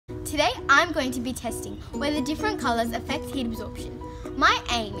Today I'm going to be testing whether different colours affect heat absorption. My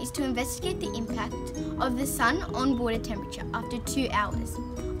aim is to investigate the impact of the sun on water temperature after 2 hours,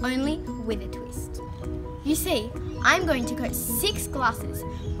 only with a twist. You see, I'm going to coat 6 glasses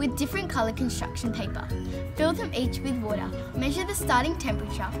with different colour construction paper, fill them each with water, measure the starting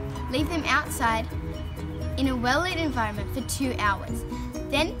temperature, leave them outside in a well-lit environment for 2 hours.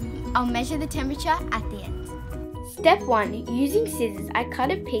 Then I'll measure the temperature at the end. Step 1. Using scissors, I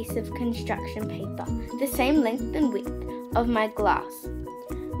cut a piece of construction paper, the same length and width of my glass.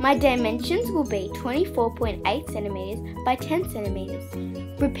 My dimensions will be 24.8 cm by 10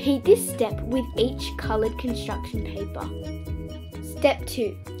 cm. Repeat this step with each coloured construction paper. Step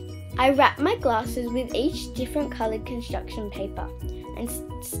 2. I wrap my glasses with each different coloured construction paper and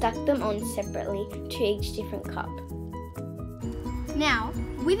stuck them on separately to each different cup. Now,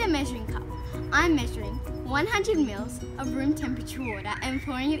 with a measuring cup, I'm measuring 100 ml of room temperature water and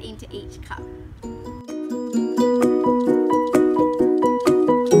pouring it into each cup.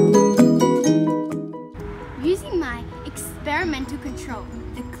 Using my experimental control,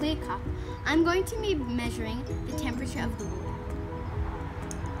 the clear cup, I'm going to be measuring the temperature of the water.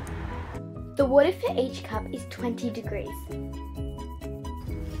 The water for each cup is 20 degrees.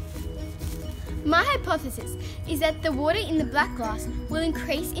 My hypothesis is that the water in the black glass will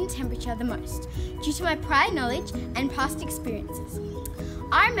increase in temperature the most, due to my prior knowledge and past experiences.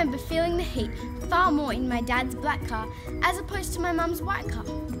 I remember feeling the heat far more in my dad's black car as opposed to my mum's white car.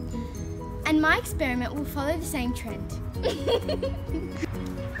 And my experiment will follow the same trend.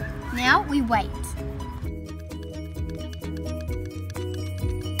 Now we wait.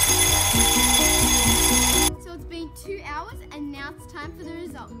 So it's been 2 hours and now it's time for the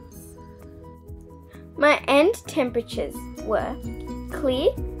results. My end temperatures were clear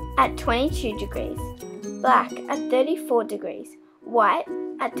at 22 degrees, black at 34 degrees, white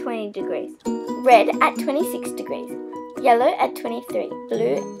at 20 degrees, red at 26 degrees, yellow at 23,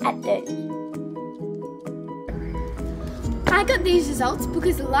 blue at 30. I got these results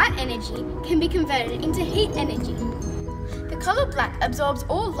because light energy can be converted into heat energy. The colour black absorbs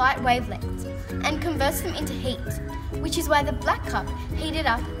all light wavelengths and converts them into heat, which is why the black cup heated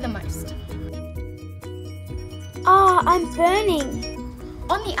up the most. Ah, I'm burning!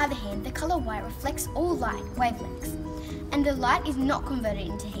 On the other hand, the colour white reflects all light wavelengths, and the light is not converted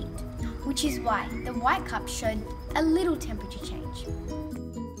into heat, which is why the white cup showed a little temperature change.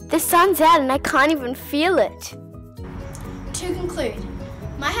 The sun's out and I can't even feel it. To conclude,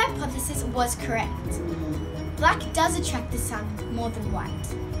 my hypothesis was correct. Black does attract the sun more than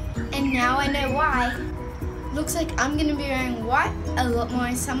white. And now I know why. Looks like I'm going to be wearing white a lot more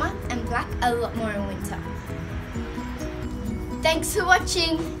in summer and black a lot more in winter. Thanks for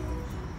watching.